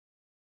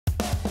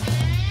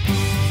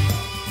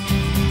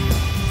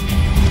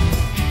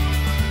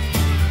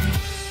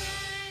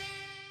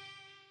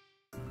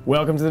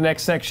Welcome to the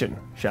next section.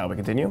 Shall we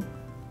continue?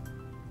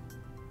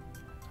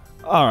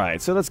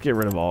 Alright, so let's get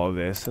rid of all of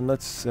this and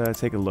let's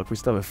take a look. We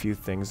still have a few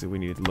things that we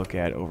need to look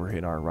at over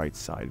in our right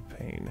side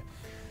pane.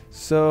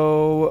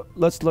 So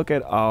let's look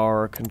at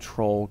our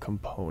control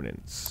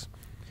components.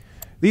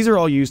 These are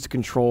all used to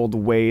control the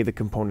way the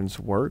components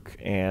work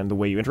and the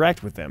way you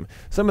interact with them.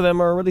 Some of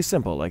them are really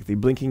simple, like the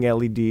blinking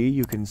LED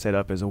you can set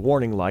up as a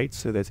warning light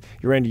so that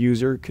your end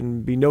user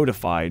can be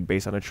notified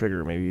based on a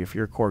trigger, maybe if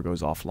your core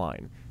goes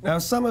offline. Now,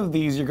 some of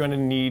these you're going to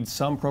need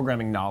some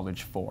programming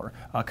knowledge for.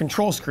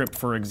 Control script,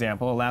 for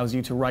example, allows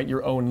you to write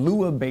your own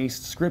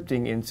Lua-based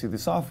scripting into the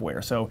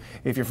software. So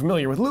if you're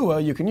familiar with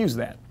Lua, you can use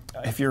that.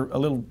 If you're a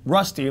little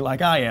rusty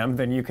like I am,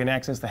 then you can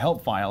access the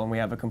help file, and we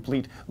have a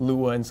complete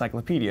Lua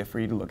encyclopedia for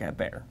you to look at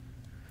there.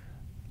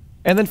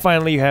 And then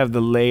finally you have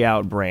the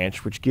layout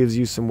branch, which gives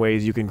you some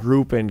ways you can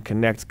group and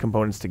connect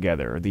components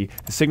together. The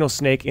signal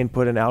snake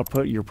input and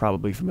output you're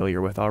probably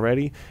familiar with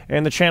already,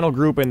 and the channel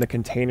group and the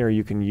container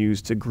you can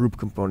use to group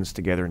components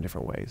together in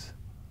different ways.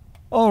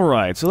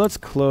 Alright, so let's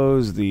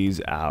close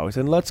these out,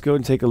 and let's go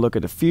and take a look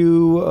at a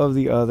few of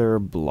the other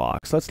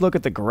blocks. Let's look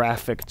at the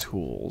graphic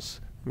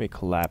tools. Let me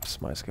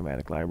collapse my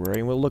schematic library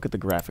and we'll look at the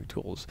graphic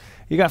tools.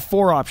 You got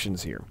 4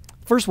 options here.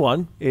 First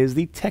one is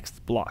the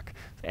text block.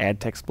 Add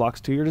text blocks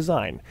to your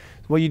design.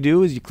 So what you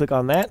do is you click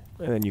on that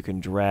and then you can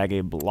drag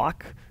a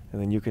block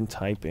and then you can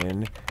type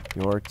in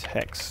your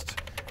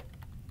text.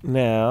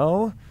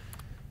 Now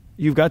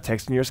you've got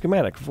text in your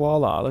schematic.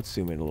 Voila. Let's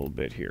zoom in a little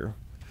bit here.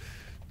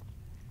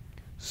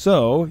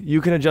 So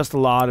you can adjust a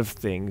lot of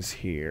things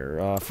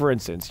here. For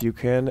instance, you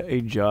can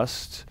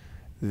adjust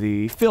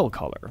the fill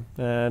color,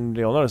 and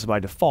you'll notice by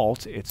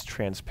default it's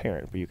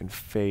transparent, but you can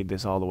fade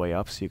this all the way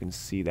up so you can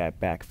see that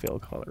back fill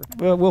color.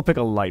 We'll pick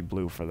a light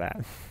blue for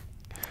that.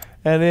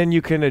 And then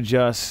you can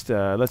adjust,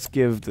 let's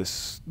give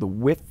this the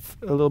width,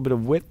 a little bit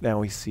of width.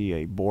 Now we see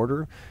a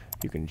border.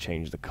 You can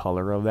change the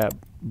color of that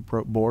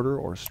border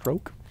or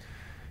stroke.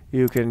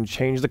 You can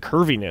change the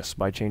curviness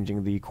by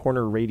changing the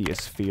corner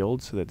radius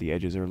field so that the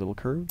edges are a little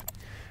curved.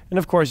 And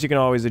of course you can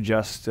always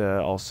adjust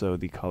also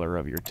the color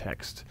of your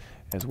text,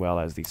 as well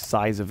as the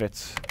size of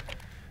it,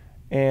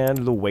 and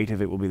the weight of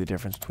it will be the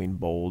difference between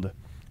bold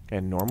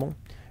and normal.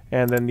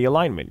 And then the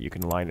alignment, you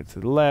can align it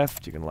to the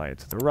left, you can align it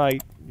to the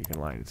right, you can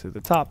align it to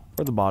the top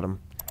or the bottom,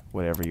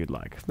 whatever you'd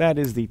like. That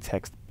is the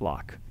text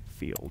block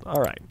field.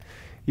 Alright,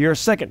 your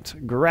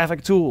second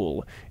graphic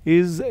tool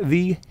is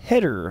the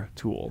header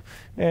tool.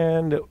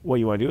 And what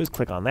you want to do is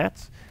click on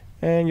that,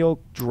 and you'll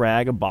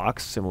drag a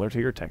box similar to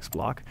your text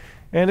block.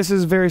 And this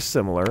is very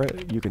similar.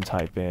 You can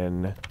type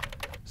in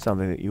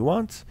something that you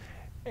want,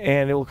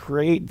 and it will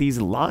create these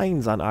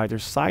lines on either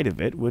side of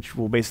it, which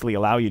will basically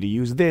allow you to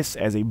use this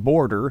as a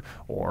border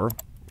or,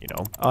 you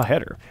know, a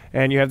header.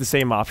 And you have the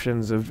same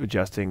options of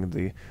adjusting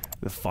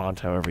the font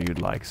however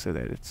you'd like so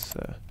that it's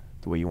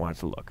the way you want it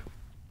to look.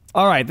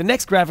 Alright, the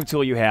next graphic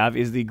tool you have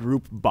is the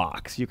group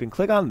box. You can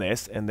click on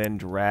this and then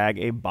drag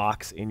a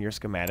box in your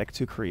schematic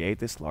to create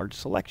this large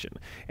selection.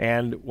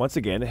 And once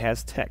again, it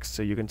has text,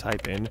 so you can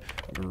type in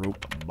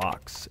group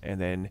box, and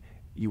then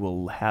you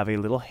will have a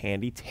little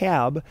handy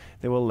tab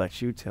that will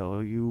let you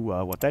tell you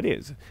what that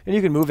is. And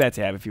you can move that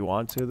tab if you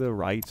want to the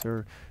right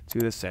or to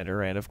the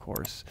center, and of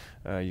course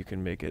you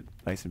can make it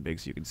nice and big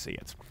so you can see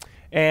it.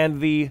 And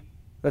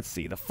let's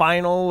see, the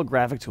final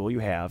graphic tool you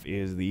have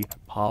is the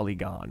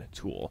Polygon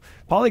Tool.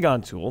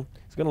 Polygon Tool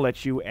is going to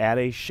let you add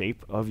a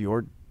shape of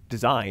your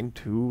design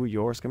to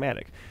your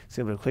schematic.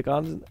 Simply click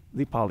on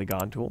the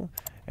Polygon Tool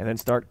and then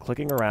start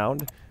clicking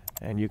around,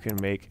 and you can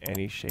make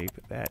any shape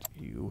that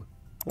you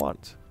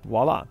want.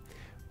 Voila.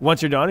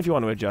 Once you're done, if you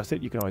want to adjust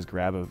it, you can always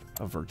grab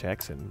a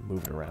vertex and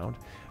move it around.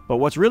 But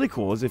what's really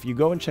cool is if you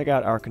go and check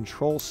out our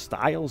control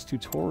styles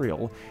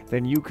tutorial,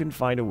 then you can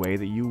find a way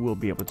that you will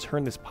be able to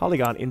turn this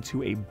polygon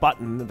into a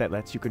button that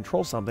lets you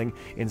control something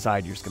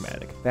inside your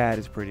schematic. That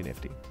is pretty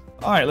nifty.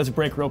 All right, let's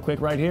break real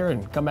quick right here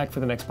and come back for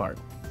the next part.